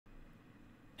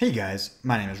Hey guys,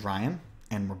 my name is Ryan,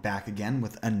 and we're back again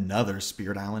with another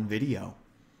Spirit Island video.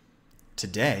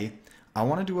 Today, I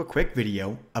want to do a quick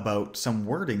video about some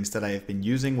wordings that I have been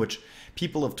using which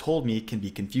people have told me can be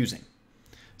confusing.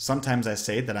 Sometimes I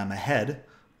say that I'm ahead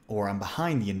or I'm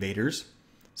behind the invaders.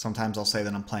 Sometimes I'll say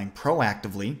that I'm playing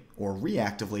proactively or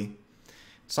reactively.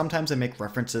 Sometimes I make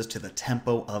references to the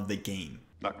tempo of the game.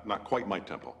 Not quite my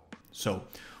tempo. So,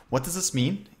 what does this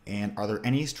mean, and are there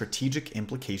any strategic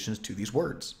implications to these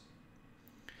words?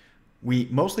 We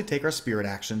mostly take our spirit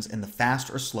actions in the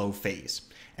fast or slow phase,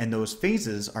 and those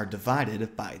phases are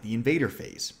divided by the invader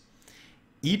phase.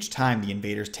 Each time the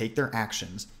invaders take their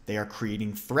actions, they are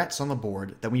creating threats on the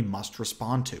board that we must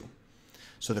respond to.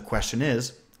 So the question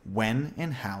is, when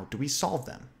and how do we solve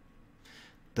them?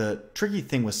 The tricky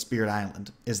thing with Spirit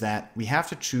Island is that we have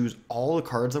to choose all the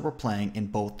cards that we're playing in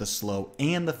both the slow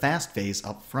and the fast phase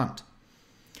up front.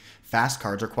 Fast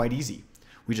cards are quite easy.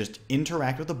 We just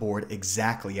interact with the board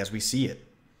exactly as we see it.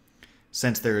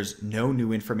 Since there's no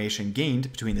new information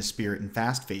gained between the Spirit and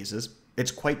fast phases,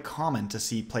 it's quite common to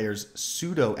see players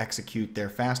pseudo-execute their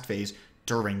fast phase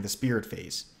during the Spirit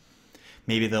phase.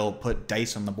 Maybe they'll put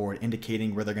dice on the board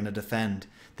indicating where they're going to defend.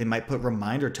 They might put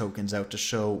reminder tokens out to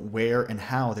show where and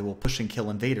how they will push and kill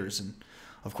invaders. And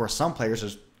of course, some players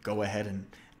just go ahead and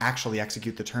actually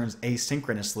execute the turns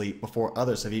asynchronously before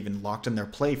others have even locked in their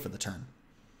play for the turn.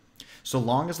 So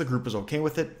long as the group is okay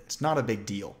with it, it's not a big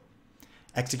deal.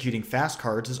 Executing fast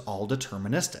cards is all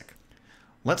deterministic.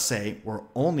 Let's say we're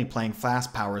only playing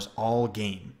fast powers all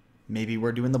game. Maybe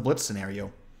we're doing the blitz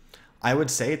scenario. I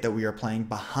would say that we are playing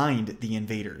behind the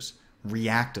invaders,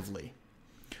 reactively.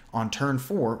 On turn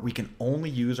 4, we can only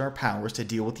use our powers to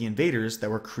deal with the invaders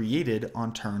that were created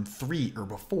on turn 3 or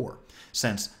before,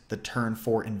 since the turn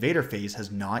 4 invader phase has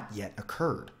not yet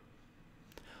occurred.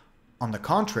 On the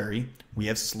contrary, we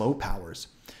have slow powers.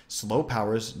 Slow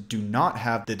powers do not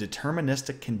have the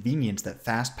deterministic convenience that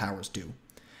fast powers do,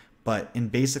 but in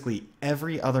basically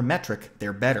every other metric,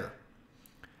 they're better.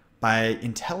 By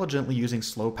intelligently using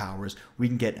slow powers, we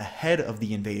can get ahead of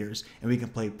the invaders and we can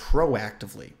play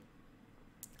proactively.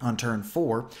 On turn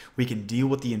 4, we can deal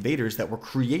with the invaders that were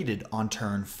created on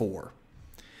turn 4.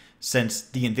 Since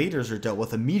the invaders are dealt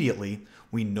with immediately,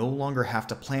 we no longer have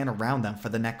to plan around them for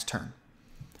the next turn.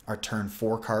 Our turn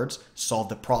 4 cards solve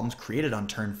the problems created on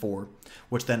turn 4,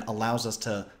 which then allows us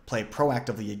to play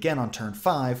proactively again on turn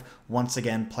 5, once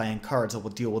again playing cards that will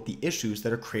deal with the issues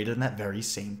that are created in that very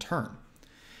same turn.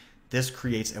 This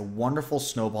creates a wonderful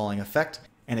snowballing effect,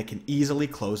 and it can easily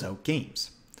close out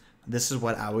games. This is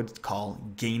what I would call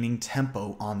gaining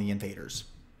tempo on the invaders.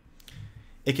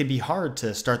 It can be hard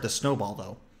to start the snowball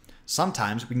though.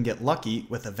 Sometimes we can get lucky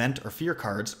with event or fear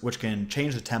cards, which can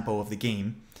change the tempo of the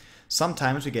game.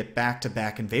 Sometimes we get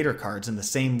back-to-back invader cards in the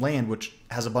same land which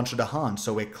has a bunch of Dahan,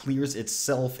 so it clears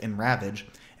itself in Ravage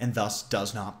and thus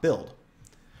does not build.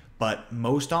 But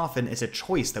most often it's a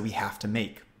choice that we have to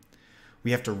make. We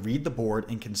have to read the board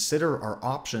and consider our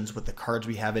options with the cards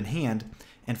we have in hand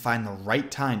and find the right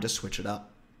time to switch it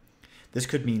up. This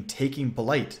could mean taking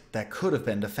Blight that could have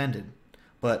been defended,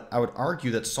 but I would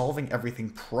argue that solving everything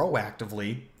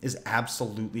proactively is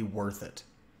absolutely worth it.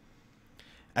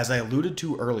 As I alluded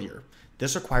to earlier,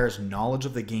 this requires knowledge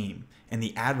of the game and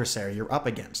the adversary you're up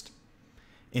against.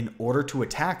 In order to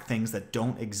attack things that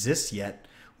don't exist yet,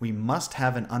 we must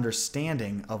have an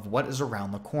understanding of what is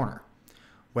around the corner,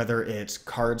 whether it's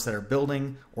cards that are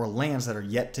building or lands that are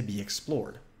yet to be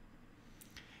explored.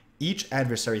 Each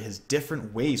adversary has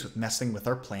different ways of messing with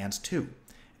our plans too,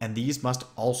 and these must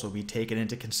also be taken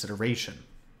into consideration.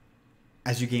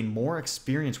 As you gain more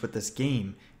experience with this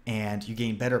game, and you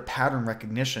gain better pattern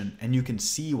recognition, and you can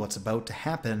see what's about to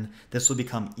happen, this will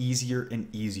become easier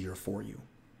and easier for you.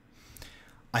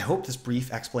 I hope this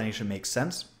brief explanation makes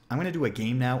sense. I'm going to do a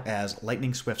game now as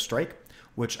Lightning Swift Strike,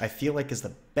 which I feel like is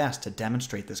the best to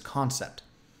demonstrate this concept.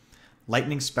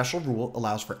 Lightning's special rule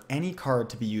allows for any card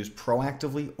to be used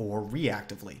proactively or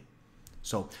reactively.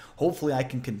 So hopefully I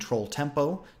can control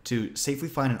tempo to safely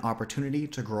find an opportunity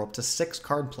to grow up to 6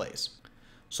 card plays.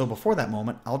 So before that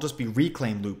moment, I'll just be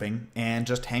reclaim looping and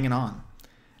just hanging on.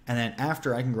 And then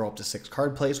after I can grow up to 6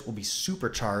 card plays, we'll be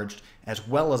supercharged as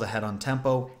well as ahead on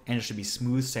tempo, and it should be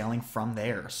smooth sailing from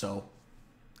there. So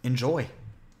enjoy.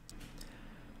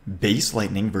 Base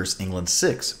Lightning vs England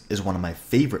 6 is one of my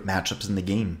favorite matchups in the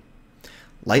game.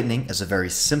 Lightning is a very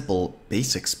simple,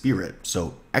 basic spirit,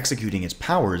 so executing its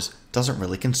powers doesn't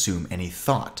really consume any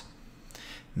thought.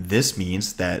 This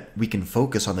means that we can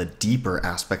focus on the deeper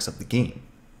aspects of the game.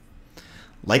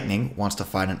 Lightning wants to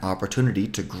find an opportunity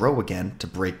to grow again to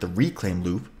break the reclaim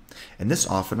loop, and this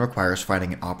often requires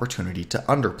finding an opportunity to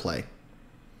underplay.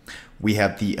 We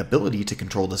have the ability to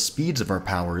control the speeds of our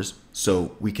powers,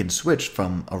 so we can switch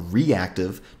from a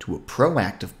reactive to a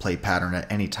proactive play pattern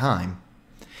at any time.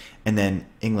 And then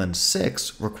England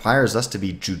 6 requires us to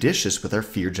be judicious with our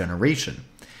fear generation,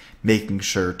 making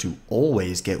sure to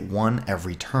always get one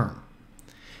every turn.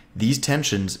 These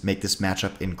tensions make this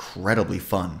matchup incredibly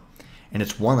fun, and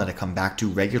it's one that I come back to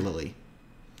regularly.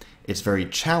 It's very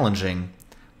challenging,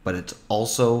 but it's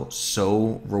also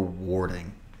so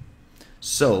rewarding.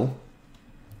 So,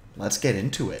 let's get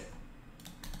into it.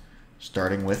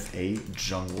 Starting with a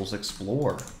Jungles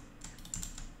Explorer.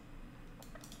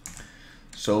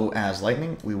 So as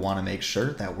Lightning, we want to make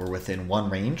sure that we're within one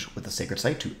range with the Sacred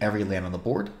Site to every land on the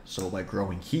board. So by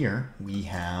growing here, we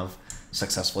have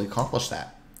successfully accomplished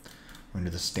that. We're going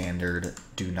to do the standard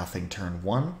do nothing turn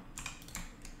 1.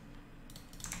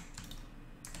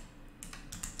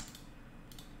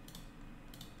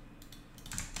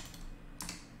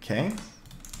 Okay.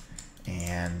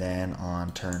 And then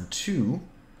on turn 2,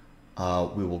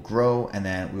 we will grow, and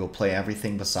then we will play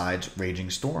everything besides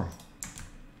Raging Storm.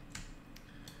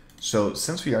 So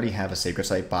since we already have a Sacred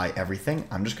Site by everything,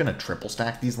 I'm just going to triple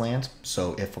stack these lands.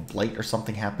 So if a blight or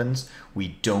something happens,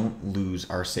 we don't lose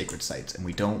our Sacred Sites, and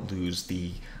we don't lose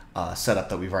the setup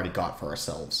that we've already got for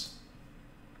ourselves.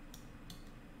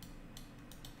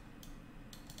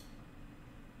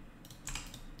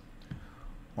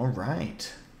 All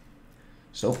right.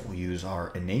 So we'll use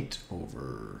our innate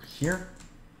over here.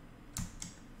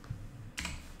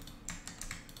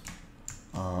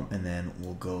 And then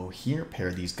we'll go here,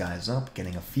 pair these guys up,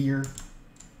 getting a fear.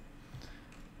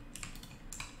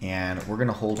 And we're going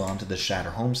to hold on to the Shatter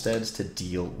Homesteads to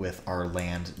deal with our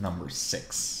land number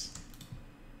 6.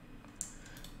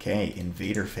 Okay,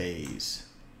 Invader phase.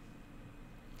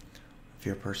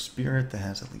 Fear per spirit that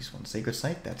has at least one Sacred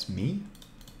Site, that's me.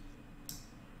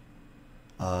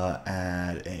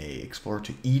 Add a Explorer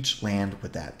to each land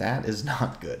with that. That is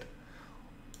not good.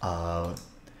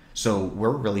 So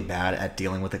we're really bad at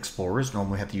dealing with Explorers.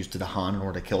 Normally we have to use Dahan in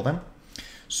order to kill them.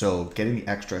 So getting the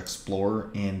extra Explorer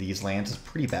in these lands is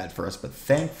pretty bad for us, but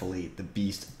thankfully the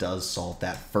Beast does solve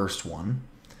that first one.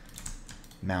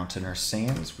 Mountain or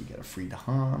Sands, we get a free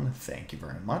Dahan. Thank you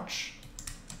very much.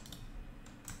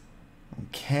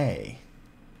 Okay.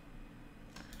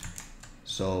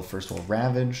 So first we'll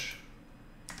Ravage,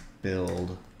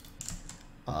 build,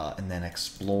 and then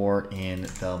explore in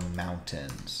the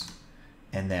mountains.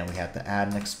 And then we have to add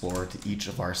an Explorer to each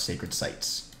of our Sacred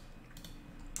Sites.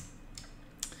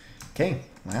 Okay,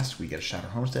 last we get a Shatter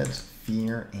Homesteads,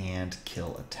 fear, and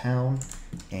kill a town.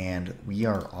 And we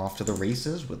are off to the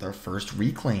races with our first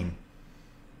Reclaim.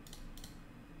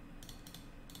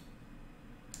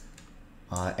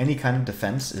 Any kind of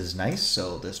defense is nice,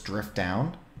 so this Drift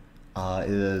Down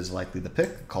is likely the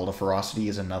pick. Call to Ferocity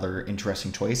is another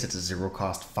interesting choice. It's a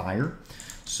 0-cost fire,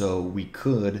 so we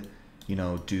could, you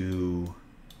know, do...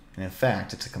 And in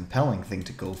fact, it's a compelling thing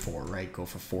to go for, right? Go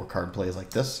for 4-card plays like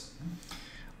this.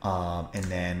 And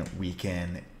then we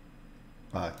can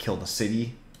kill the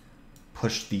city,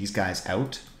 push these guys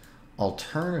out.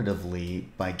 Alternatively,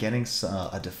 by getting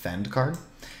a defend card,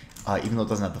 even though it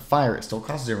doesn't have the fire, it still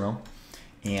costs 0.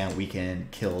 And we can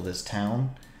kill this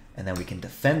town, and then we can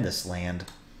defend this land.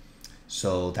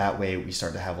 So that way we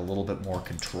start to have a little bit more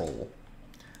control.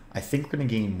 I think we're going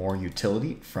to gain more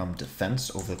utility from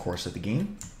defense over the course of the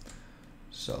game.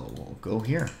 So we'll go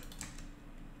here.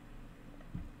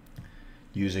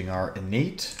 Using our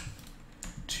innate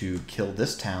to kill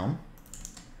this town.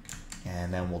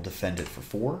 And then we'll defend it for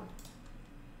 4.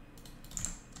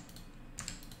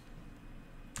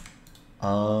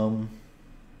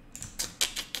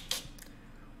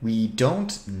 We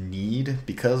don't need,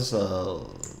 because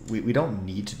we don't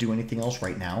need to do anything else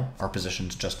right now. Our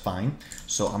position's just fine.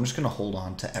 So I'm just going to hold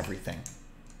on to everything.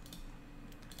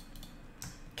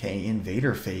 Okay,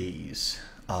 Invader phase.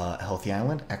 Healthy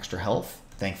Island, extra health.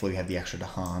 Thankfully we have the extra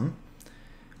Dahan.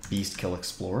 Beast kill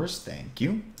Explorers, thank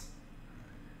you.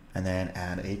 And then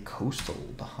add a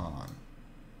Coastal Dahan.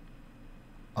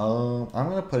 I'm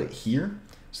going to put it here,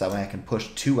 so that way I can push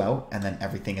 2 out, and then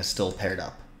everything is still paired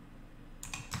up.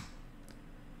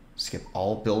 Skip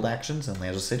all build actions, and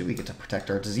Lands of the City, we get to protect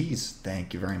our disease.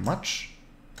 Thank you very much.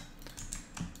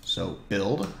 So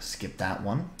build, skip that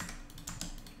one.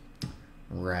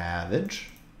 Ravage.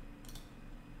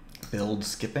 Build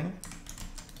skipping.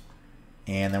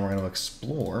 And then we're going to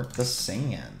explore the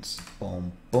sands.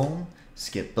 Boom, boom.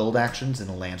 Skip build actions in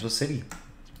the Lands of the City.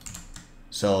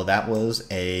 So that was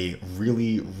a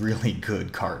really, really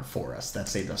good card for us. That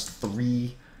saved us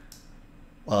 2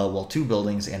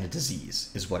 buildings and a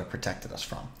disease is what it protected us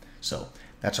from. So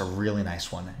that's a really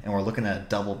nice one. And we're looking at a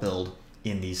double build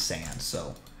in these sands.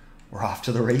 So we're off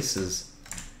to the races.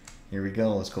 Here we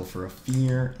go. Let's go for a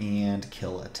fear and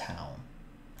kill a town.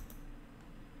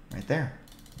 Right there.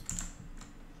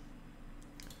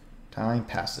 Time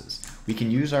passes. We can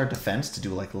use our defense to do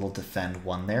like a little defend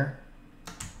one there.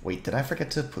 Wait, did I forget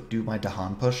to do my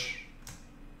Dahan push?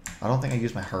 I don't think I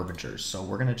used my harbingers, so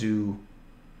we're gonna do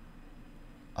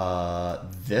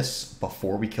this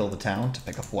before we kill the town to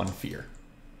pick up one fear.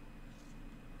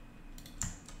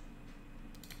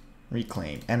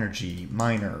 Reclaim, energy,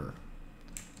 minor.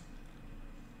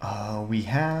 We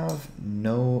have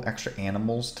no extra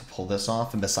animals to pull this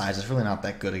off, and besides, it's really not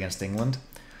that good against England.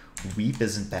 Weep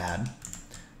isn't bad.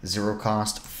 0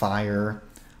 cost, fire.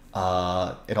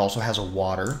 It also has a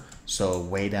water, so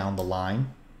way down the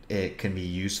line, it can be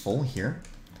useful here.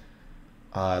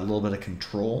 A little bit of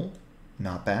control,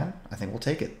 not bad. I think we'll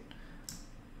take it.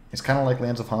 It's kind of like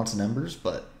Lands of Haunts and Embers,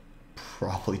 but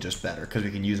probably just better because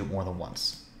we can use it more than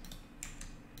once.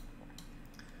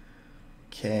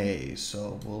 Okay,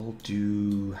 so we'll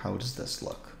do, how does this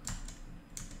look?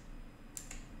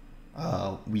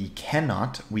 We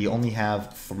cannot, we only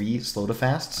have 3 slow to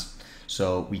fasts,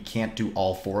 so we can't do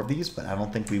all 4 of these, but I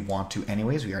don't think we want to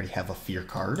anyways. We already have a fear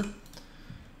card.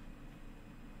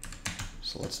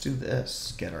 So let's do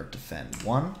this. Get our defend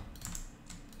 1.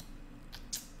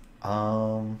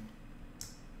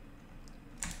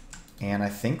 And I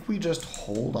think we just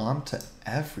hold on to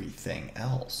everything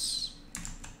else.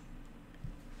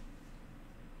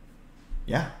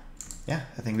 Yeah,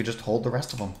 I think we just hold the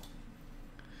rest of them.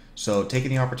 So taking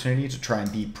the opportunity to try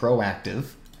and be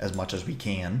proactive as much as we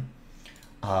can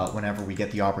whenever we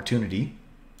get the opportunity.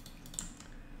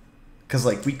 Because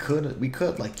like we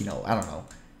could like, you know, I don't know,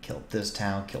 kill this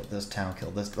town, kill this town,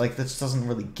 kill this. Like this doesn't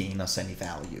really gain us any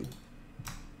value.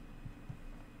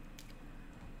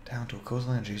 Down to a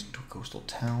coastline adjacent to a coastal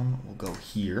town. We'll go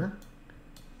here.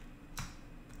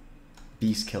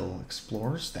 Beast kill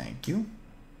explorers, thank you.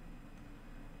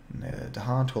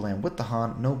 Dahan to a land with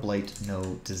Dahan, no blight,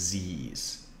 no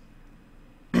disease.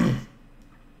 We'll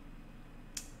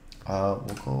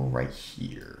go right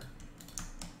here.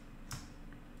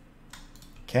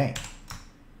 Okay.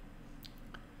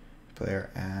 Player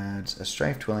adds a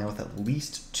strife to a land with at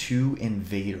least 2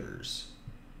 invaders.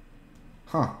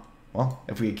 Huh. Well,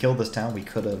 if we had killed this town, we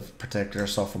could have protected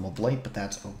ourselves from a blight, but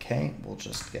that's okay. We'll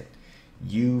just get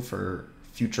you for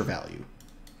future value.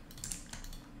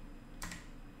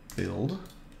 Build,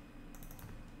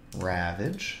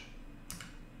 ravage,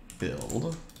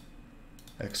 build,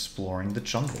 exploring the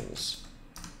jungles.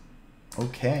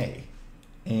 Okay,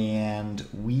 and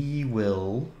we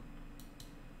will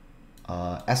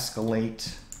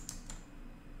escalate.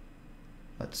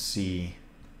 Let's see.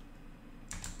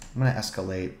 I'm going to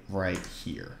escalate right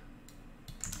here.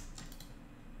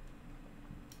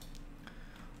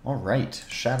 All right,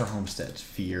 Shatter Homestead,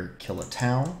 fear, kill a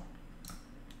town.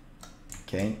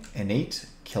 Okay, innate,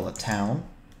 kill a town.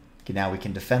 Okay, now we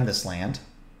can defend this land.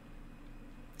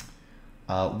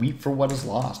 Weep for what is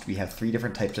lost. We have 3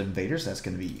 different types of invaders. That's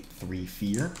going to be 3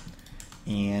 fear.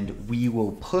 And we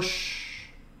will push...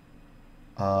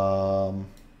 so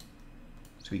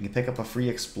we can pick up a free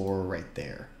explorer right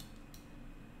there.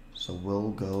 So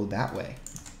we'll go that way.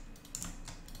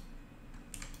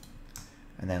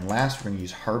 And then last, we're going to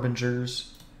use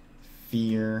Harbingers,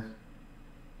 fear...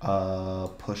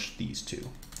 push these 2.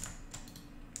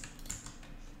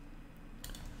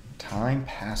 Time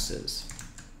passes.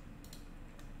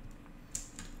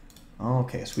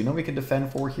 Okay, so we know we can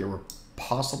defend 4 here. We're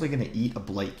possibly going to eat a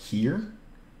blight here.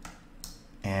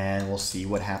 And we'll see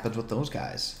what happens with those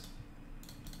guys.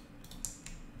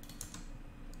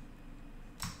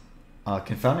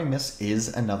 Confounding Miss is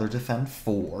another defend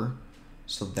 4.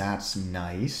 So that's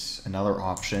nice. Another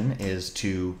option is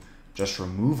to just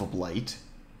remove a blight.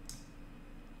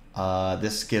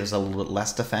 This gives a little bit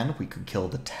less defend. We could kill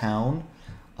the town,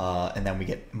 and then we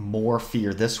get more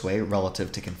fear this way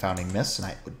relative to Confounding Miss, and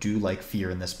I do like fear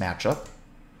in this matchup.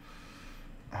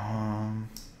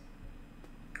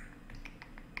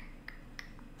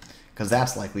 Because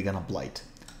that's likely going to blight.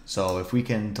 So if we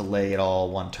can delay it all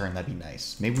 1 turn, that'd be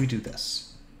nice. Maybe we do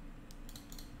this.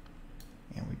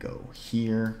 And we go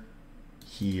here,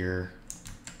 here.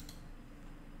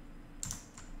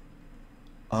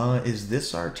 Is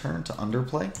this our turn to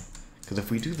underplay? Because if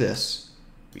we do this,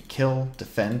 we kill,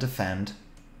 defend, defend.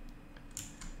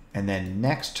 And then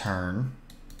next turn,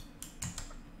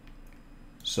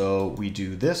 so we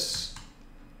do this.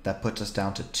 That puts us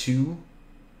down to 2.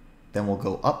 Then we'll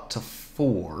go up to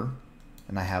 4.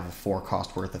 And I have a 4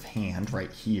 cost worth of hand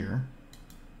right here.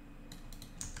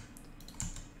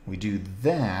 We do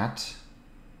that.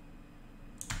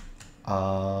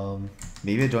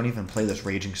 Maybe I don't even play this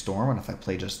Raging Storm, and if I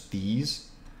play just these,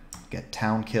 get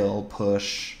Town Kill,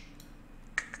 push,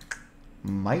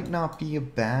 might not be a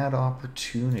bad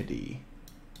opportunity.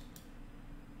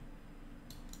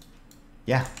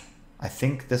 Yeah, I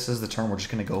think this is the turn. We're just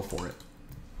going to go for it.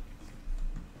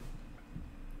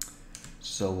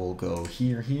 So we'll go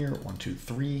here, here, 1, 2,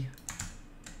 3.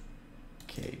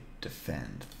 Okay,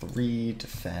 defend 3,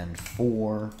 defend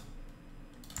 4.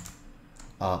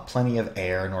 Plenty of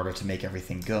air in order to make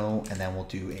everything go, and then we'll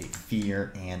do a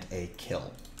fear and a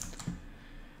kill.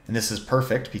 And this is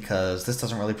perfect because this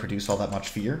doesn't really produce all that much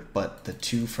fear, but the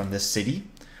 2 from this city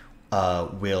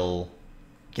will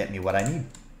get me what I need.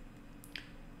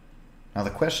 Now the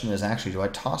question is actually, do I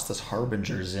toss this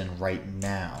Harbingers in right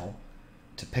now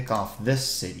to pick off this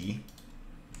city?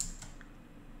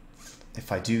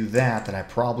 If I do that, then I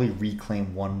probably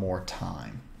reclaim one more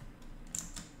time.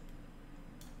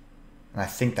 And I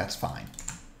think that's fine.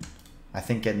 I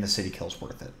think getting the city kill's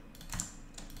worth it.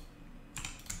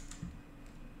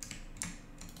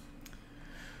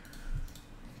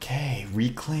 Okay,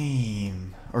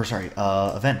 reclaim, or sorry,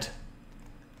 event.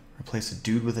 Replace a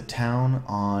dude with a town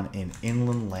on an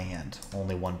inland land.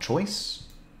 Only one choice.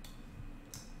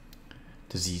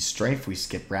 Disease Strife, we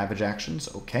skip Ravage actions,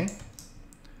 okay.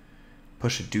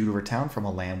 Push a dude or a town from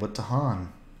a land with Tahan.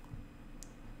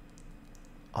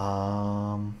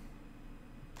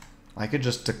 I could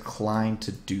just decline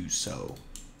to do so.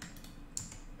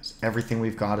 Everything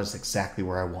we've got is exactly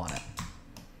where I want it.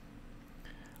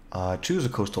 Choose a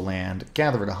coastal land,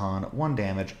 gather a Dahan, 1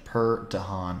 damage per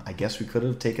Dahan. I guess we could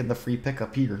have taken the free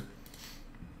pickup here.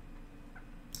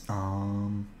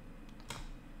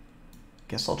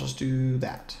 Guess I'll just do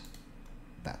that.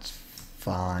 That's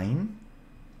fine.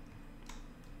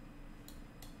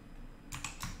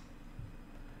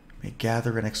 May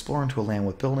gather and explore into a land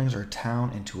with buildings or a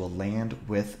town into a land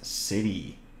with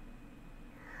city.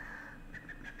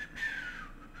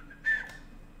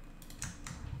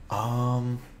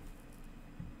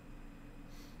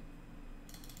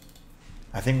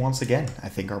 I think once again, I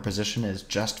think our position is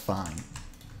just fine.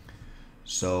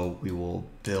 So we will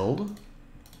build,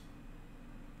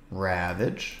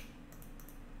 ravage,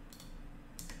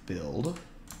 build,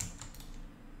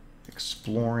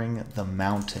 exploring the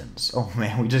mountains. Oh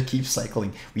man, we just keep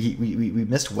cycling. We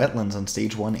missed wetlands on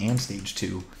stage 1 and stage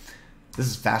 2. This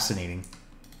is fascinating.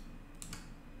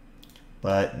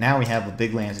 But now we have a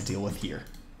big land to deal with here.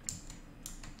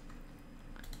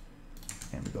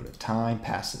 And we go to time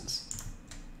passes.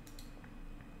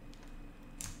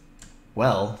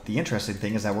 Well, the interesting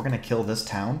thing is that we're going to kill this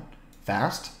town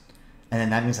fast, and then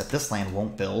that means that this land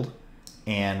won't build,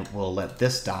 and we'll let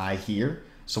this die here.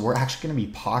 So we're actually going to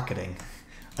be pocketing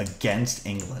against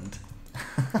England.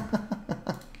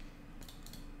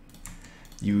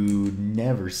 You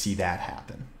never see that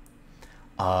happen.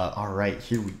 All right,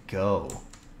 here we go.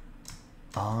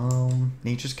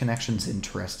 Nature's Connection's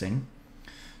interesting.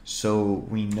 So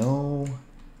we know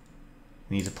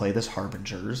we need to play this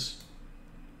Harbingers.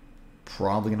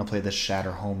 Probably going to play this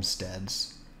Shatter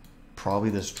Homesteads. Probably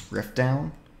this Drift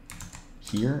Down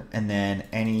here. And then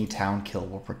any Town Kill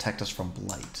will protect us from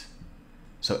Blight.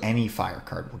 So any fire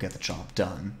card will get the job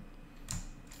done.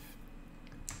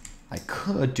 I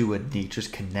could do a Nature's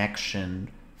Connection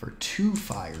for 2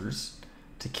 fires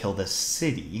to kill this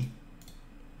city.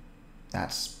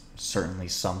 That's certainly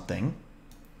something.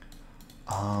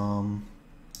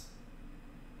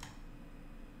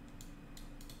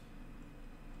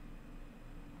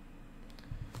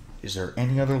 Is there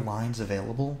any other lines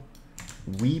available?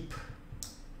 Weep.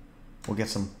 We'll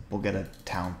get a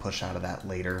town push out of that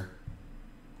later.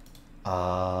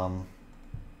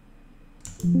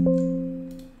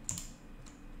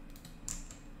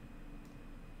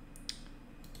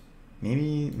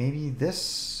 Maybe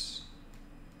this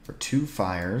for 2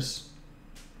 fires.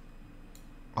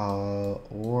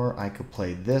 Or I could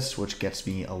play this, which gets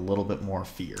me a little bit more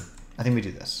fear. I think we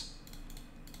do this.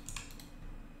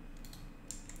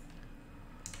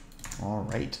 All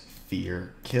right,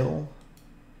 fear, kill.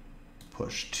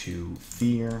 Push 2,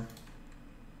 fear.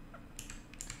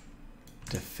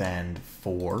 Defend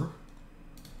 4.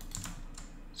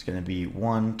 It's going to be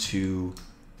 1, 2,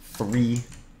 3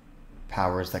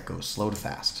 powers that go slow to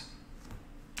fast.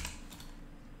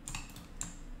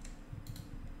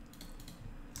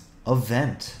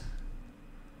 Event.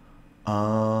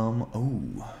 Oh.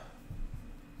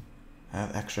 I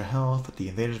have extra health. The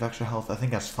invaders have extra health. I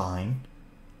think that's fine.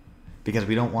 Because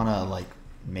we don't want to, like,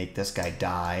 make this guy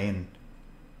die and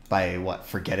by, what,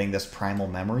 forgetting this Primal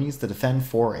Memories? The Defend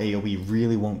 4 AoE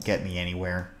really won't get me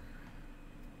anywhere.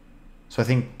 So I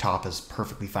think top is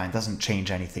perfectly fine. Doesn't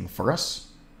change anything for us.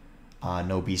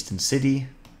 No beast in city.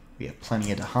 We have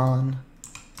plenty of Dahan.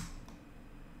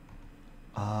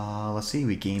 Let's see.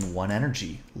 We gain 1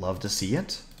 energy. Love to see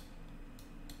it.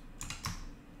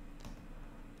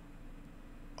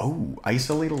 Oh,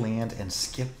 isolate a land and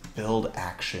skip build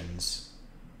actions.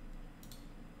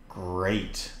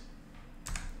 Great.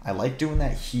 I like doing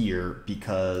that here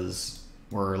because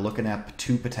we're looking at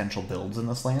 2 potential builds in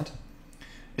this land.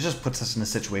 It just puts us in a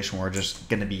situation where we're just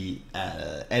going to be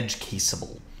edge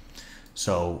caseable.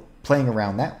 So playing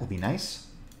around that will be nice.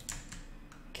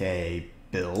 Okay,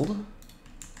 build.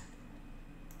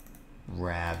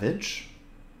 Ravage.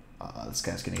 This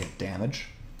guy's going to get damage.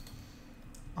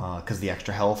 Because the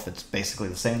extra health, it's basically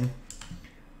the same.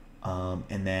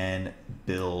 And then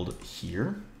build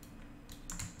here.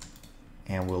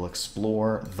 And we'll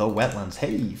explore the wetlands.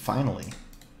 Hey, finally.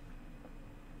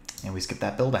 And we skip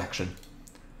that build action.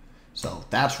 So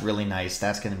that's really nice.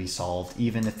 That's going to be solved.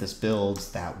 Even if this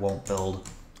builds, that won't build.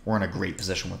 We're in a great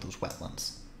position with those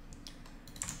wetlands.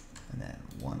 And then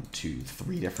 1, 2,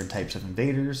 3 different types of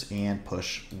invaders and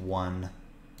push 1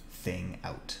 thing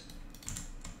out.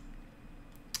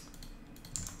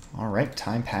 All right,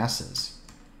 time passes.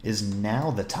 Is now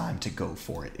the time to go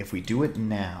for it? If we do it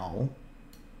now,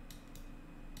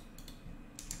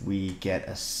 we get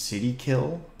a city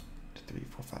kill. 2, 3,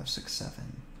 4, 5, 6,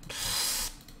 7.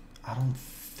 I don't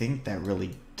think that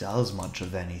really does much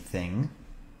of anything.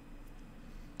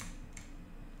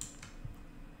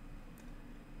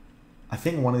 I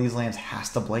think one of these lands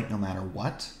has to blight no matter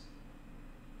what.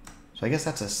 So I guess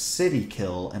that's a city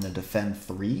kill and a defend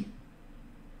 3.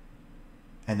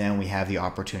 And then we have the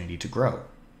opportunity to grow.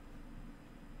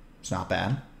 It's not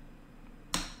bad.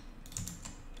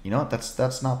 You know what?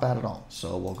 That's not bad at all.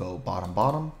 So we'll go bottom,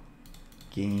 bottom.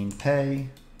 Gain pay.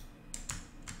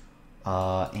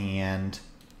 And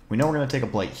we know we're going to take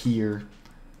a blight here.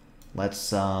 Let's,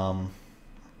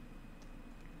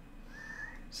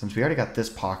 since we already got this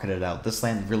pocketed out, this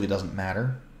land really doesn't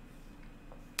matter.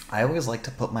 I always like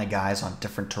to put my guys on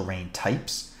different terrain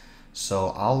types. So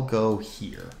I'll go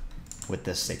here with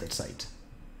this sacred site.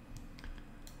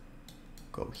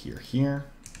 Go here, here.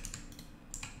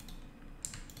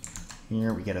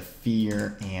 Here we get a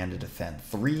fear and a defend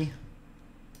 3.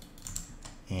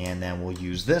 And then we'll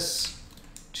use this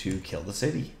to kill the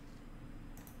city.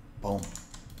 Boom.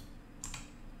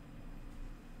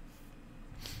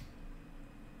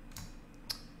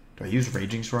 Do I use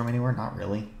Raging Storm anywhere? Not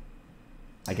really.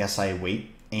 I guess I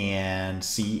wait and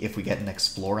see if we get an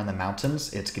Explore in the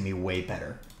mountains. It's going to be way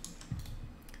better.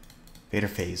 Vader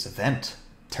Phase event.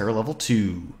 Terror level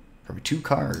 2. For 2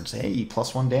 cards. Hey,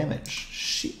 +1 damage.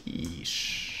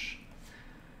 Sheesh.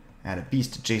 Add a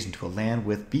beast adjacent to a land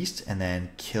with beast, and then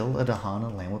kill a Dahan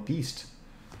on land with beast.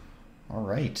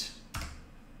 Alright.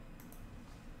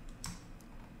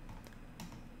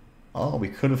 Oh, we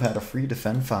could have had a free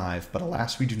defend 5, but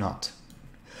alas we do not.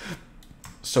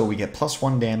 So we get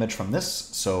 +1 damage from this,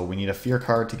 so we need a fear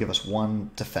card to give us 1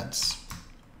 defense.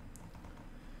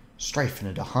 Strife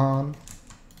into Dahan.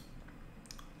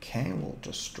 Okay, we'll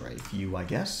just strife you, I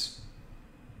guess.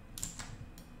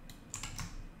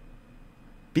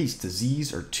 Beast,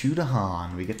 Disease, or 2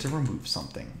 Dahan. We get to remove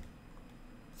something.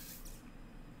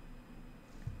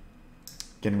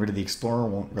 Getting rid of the Explorer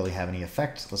won't really have any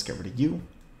effect. Let's get rid of you.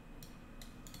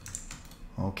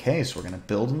 Okay, so we're going to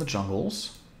build in the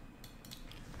jungles.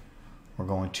 We're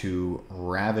going to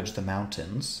ravage the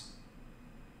mountains.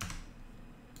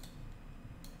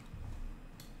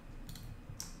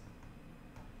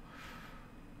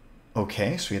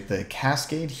 Okay, so we have the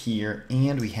Cascade here,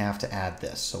 and we have to add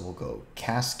this. So we'll go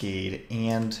Cascade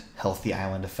and Healthy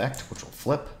Island Effect, which will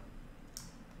flip.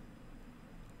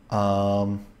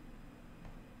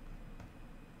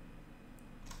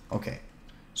 Okay,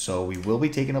 so we will be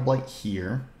taking a blight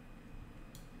here,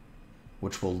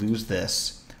 which will lose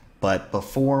this. But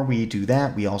before we do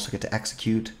that, we also get to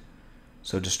execute.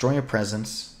 So destroy a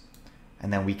presence.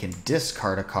 And then we can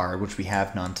discard a card, which we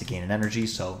have none, to gain an energy,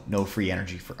 so no free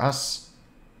energy for us.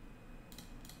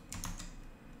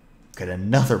 Get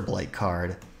another Blight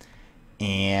card.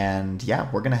 And yeah,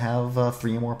 we're going to have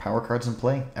 3 more power cards in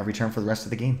play every turn for the rest of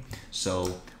the game.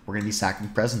 So we're going to be sacking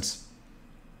presence.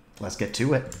 Let's get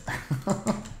to it.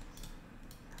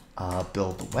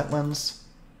 Build the wetlands.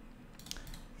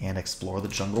 And explore the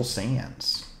jungle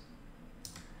sands.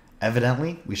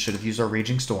 Evidently, we should have used our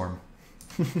Raging Storm.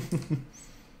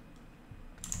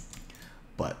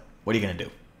 But what are you going to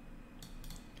do?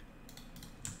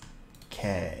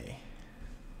 Okay.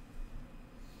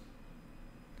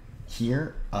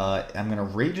 Here, I'm going to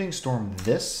Raging Storm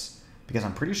this because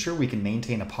I'm pretty sure we can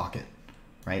maintain a pocket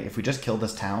right? If we just kill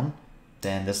this town,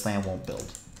 then this land won't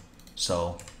build.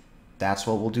 So that's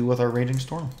what we'll do with our Raging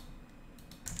Storm.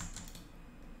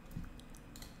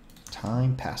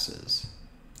 Time passes.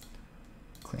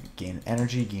 Gain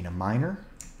energy, gain a miner.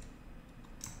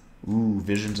 Ooh,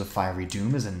 Visions of Fiery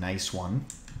Doom is a nice one.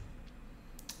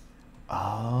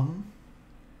 The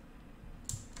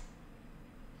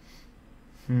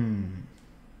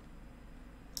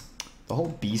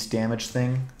whole beast damage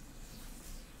thing.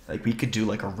 Like, we could do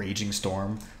like a Raging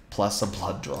Storm plus a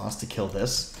Blood Draws to kill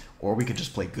this. Or we could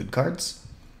just play good cards.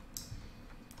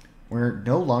 We're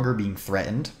no longer being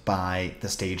threatened by the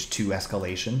stage 2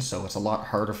 escalation, so it's a lot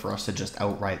harder for us to just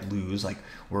outright lose. Like,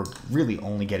 we're really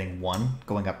only getting 1,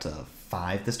 going up to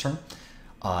 5 this turn.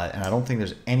 And I don't think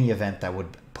there's any event that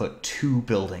would put 2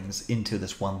 buildings into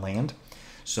this one land.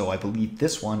 So I believe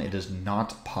this one, it is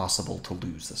not possible to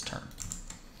lose this turn.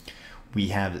 We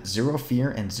have 0 fear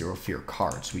and 0 fear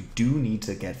cards. We do need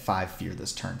to get 5 fear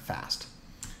this turn fast.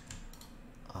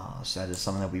 So that is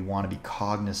something that we want to be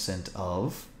cognizant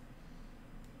of.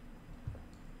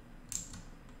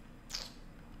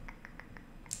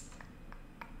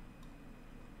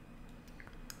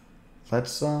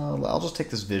 Let's, I'll just take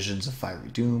this Visions of Fiery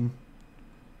Doom,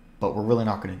 but we're really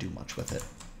not going to do much with it.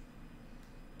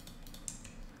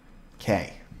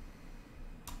 Okay.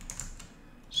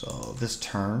 So this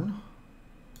turn,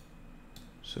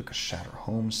 so we could Shatter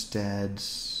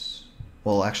Homesteads.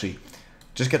 Well, actually,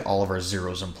 just get all of our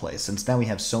zeros in place, since now we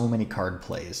have so many card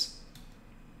plays.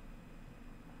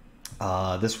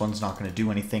 This one's not going to do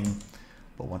anything,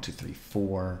 but 1, 2, 3,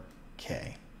 4.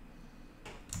 Okay.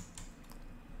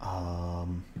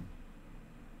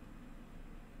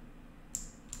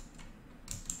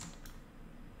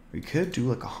 We could do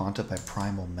like a Haunted by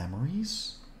Primal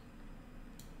Memories.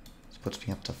 This puts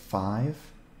me up to 5.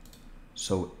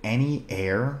 So any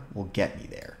air will get me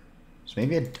there. So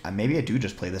maybe I do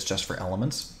just play this just for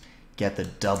elements. Get the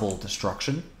double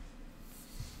destruction.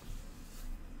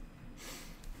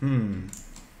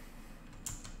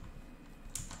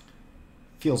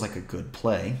 Feels like a good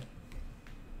play.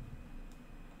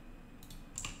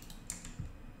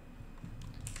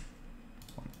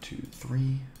 One, two,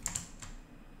 three.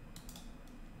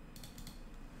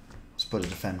 Let's put a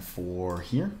defend 4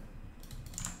 here.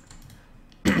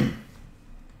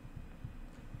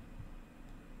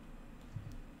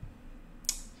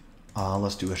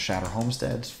 Let's do a Shatter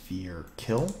Homesteads, Fear,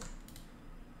 Kill.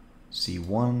 See,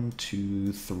 1,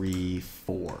 2, 3,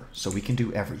 4. So we can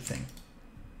do everything.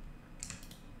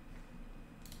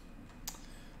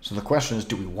 So the question is,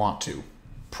 do we want to?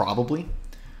 Probably.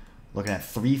 Looking at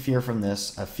 3 fear from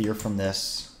this, a fear from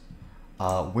this.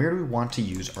 Where do we want to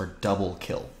use our double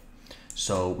kill?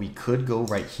 So we could go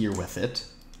right here with it.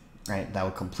 Right, that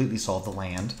would completely solve the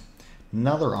land.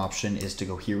 Another option is to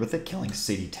go here with it, killing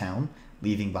city town,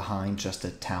 leaving behind just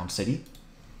a town city.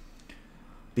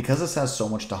 Because this has so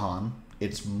much Dahan,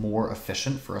 it's more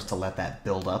efficient for us to let that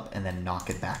build up and then knock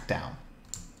it back down.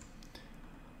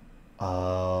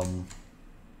 I'm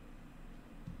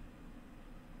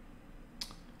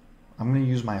going to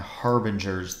use my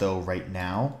Harbingers, though, right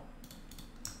now,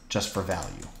 just for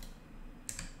value.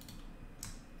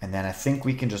 And then I think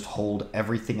we can just hold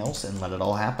everything else and let it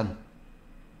all happen.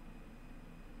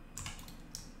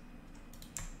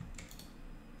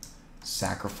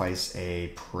 Sacrifice a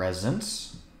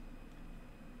presence.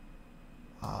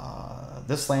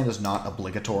 This land is not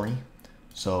obligatory,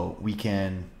 so we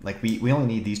can, like, we only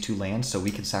need these 2 lands, so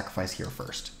we can sacrifice here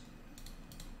first.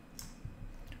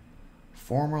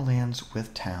 Former lands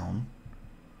with town.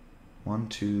 1,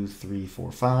 2, 3,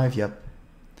 4, 5. Yep.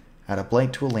 Add a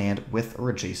blank to a land with or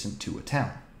adjacent to a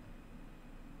town.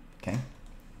 Okay.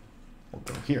 We'll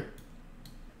go here.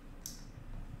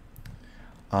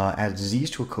 Add disease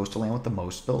to a coastal land with the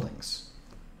most buildings.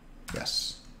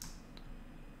 Yes.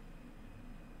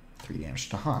 3 damage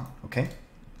to Han. Okay.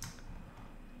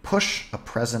 Push a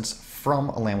presence from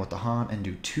a land with the Han and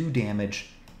do 2 damage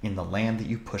in the land that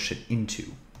you push it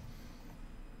into.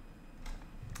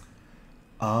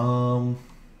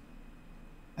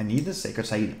 I need the Sacred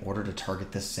Site in order to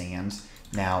target this Sands.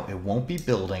 Now, it won't be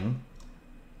building,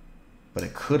 but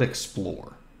it could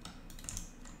explore.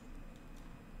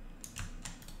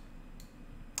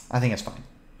 I think it's fine.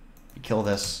 We kill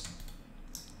this,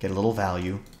 get a little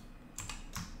value,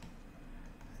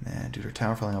 and then do a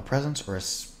tower filling a presence or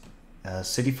a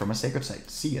city from a Sacred Site.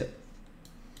 See it.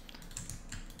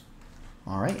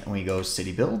 Alright, and we go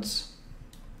city builds,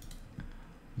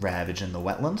 ravage in the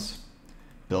wetlands,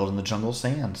 build in the jungle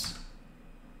sands.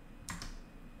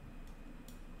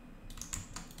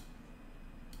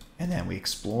 And then we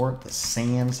explore the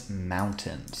Sands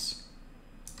Mountains.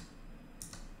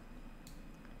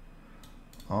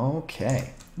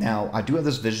 Okay. Now, I do have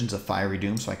this Visions of Fiery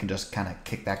Doom, so I can just kind of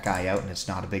kick that guy out, and it's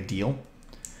not a big deal.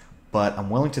 But I'm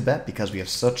willing to bet because we have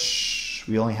such...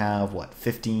 We only have, what,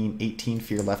 15, 18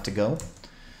 fear left to go.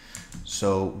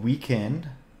 So we can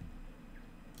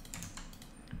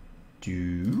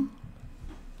do...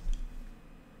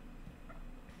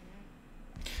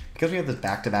 Because we have this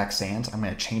back-to-back sands, I'm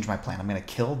going to change my plan. I'm going to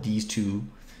kill these two.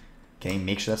 Okay,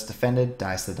 make sure that's defended.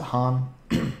 Dies to the Dahan.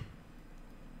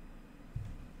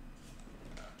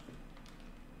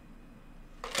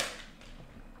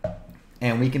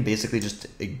 And we can basically just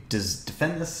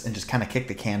defend this and just kind of kick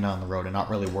the can down the road and not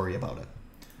really worry about it.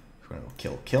 We're going to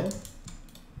kill, kill.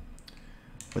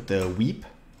 With the Weep,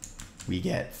 we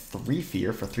get 3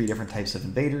 fear for 3 different types of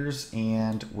invaders,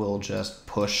 and we'll just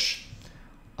push...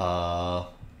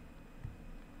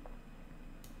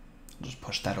 just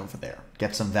push that over there.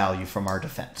 Get some value from our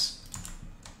defense.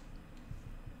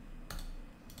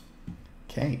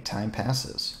 Okay, time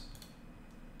passes.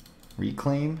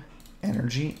 Reclaim,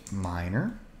 energy,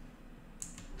 minor.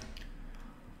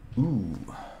 Ooh.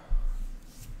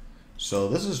 So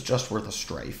this is just worth a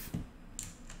strife.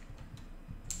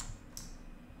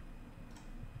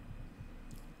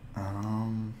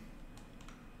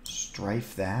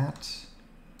 Strife that.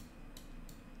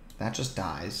 That just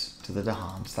dies to the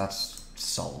Dahans. That's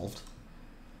solved.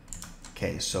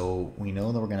 Okay, so we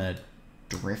know that we're going to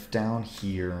drift down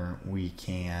here. We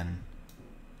can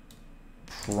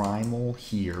primal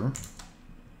here.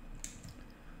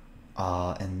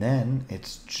 And then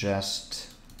it's just,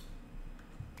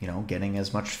 you know, getting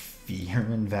as much fear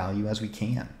and value as we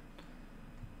can.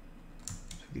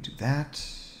 So we could do that.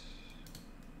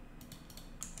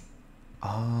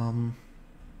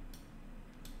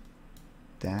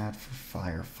 That for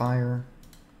fire, fire.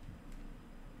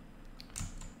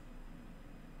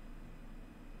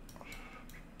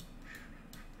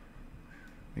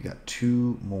 We got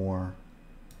 2 more.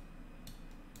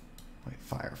 Wait,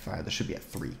 fire, fire. This should be at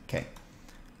 3. Okay.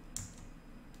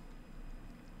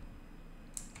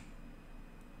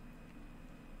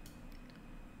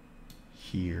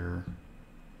 Here.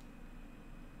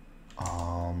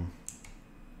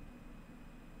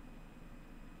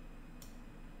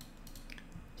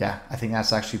 Yeah, I think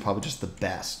that's actually probably just the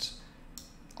best.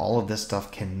 All of this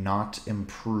stuff cannot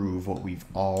improve what we've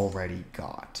already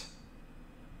got.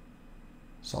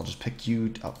 So I'll just pick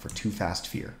you up for 2 fast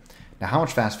fear. Now, how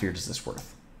much fast fear is this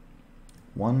worth?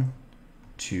 1,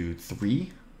 2,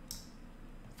 3,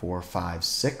 4, 5,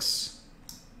 6,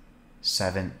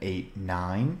 7, 8,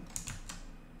 9,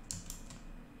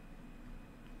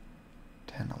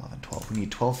 10, 11, 12. We need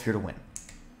 12 fear to win.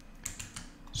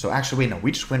 So actually, wait, no,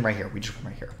 we just win right here. We just win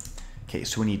right here. Okay,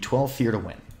 so we need 12 fear to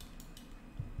win.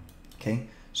 Okay,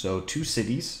 so 2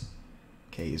 cities,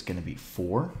 okay, is going to be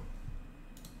 4,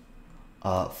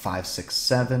 5, 6,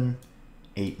 7,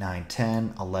 8, 9,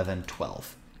 10, 11,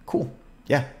 12. Cool.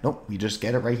 Yeah, nope, we just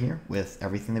get it right here with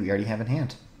everything that we already have in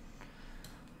hand.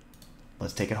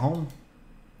 Let's take it home.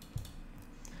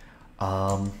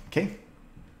 Okay,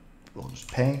 we'll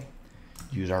just pay.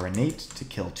 Use our innate to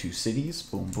kill 2 cities.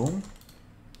 Boom, boom.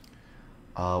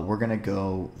 We're going to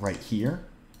go right here.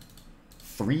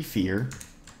 3 fear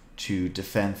to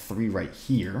defend 3 right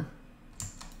here.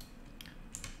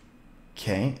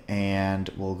 Okay, and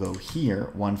we'll go here.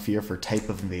 1 fear for type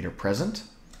of invader present.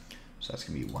 So that's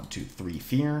going to be 1, 2, 3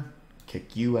 fear.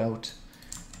 Kick you out.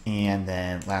 And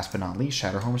then last but not least,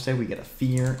 Shatter Homestead, we get a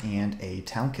fear and a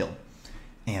town kill.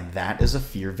 And that is a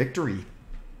fear victory.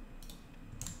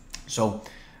 So,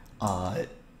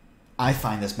 I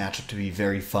find this matchup to be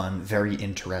very fun, very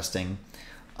interesting.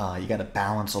 You got to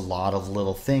balance a lot of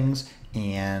little things,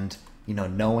 and you know,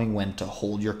 knowing when to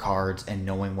hold your cards and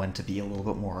knowing when to be a little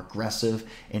bit more aggressive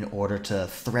in order to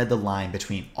thread the line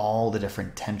between all the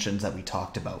different tensions that we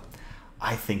talked about.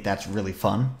 I think that's really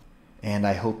fun, and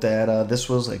I hope that this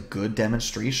was a good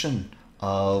demonstration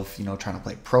of, you know, trying to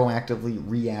play proactively,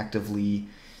 reactively,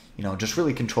 you know, just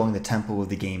really controlling the tempo of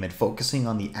the game and focusing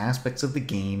on the aspects of the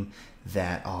game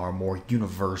that are more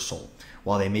universal.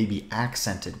 While they may be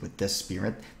accented with this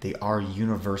spirit, they are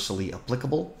universally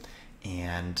applicable,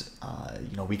 and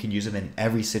you know, we can use them in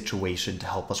every situation to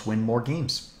help us win more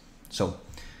games. So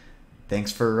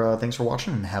thanks for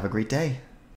watching, and have a great day.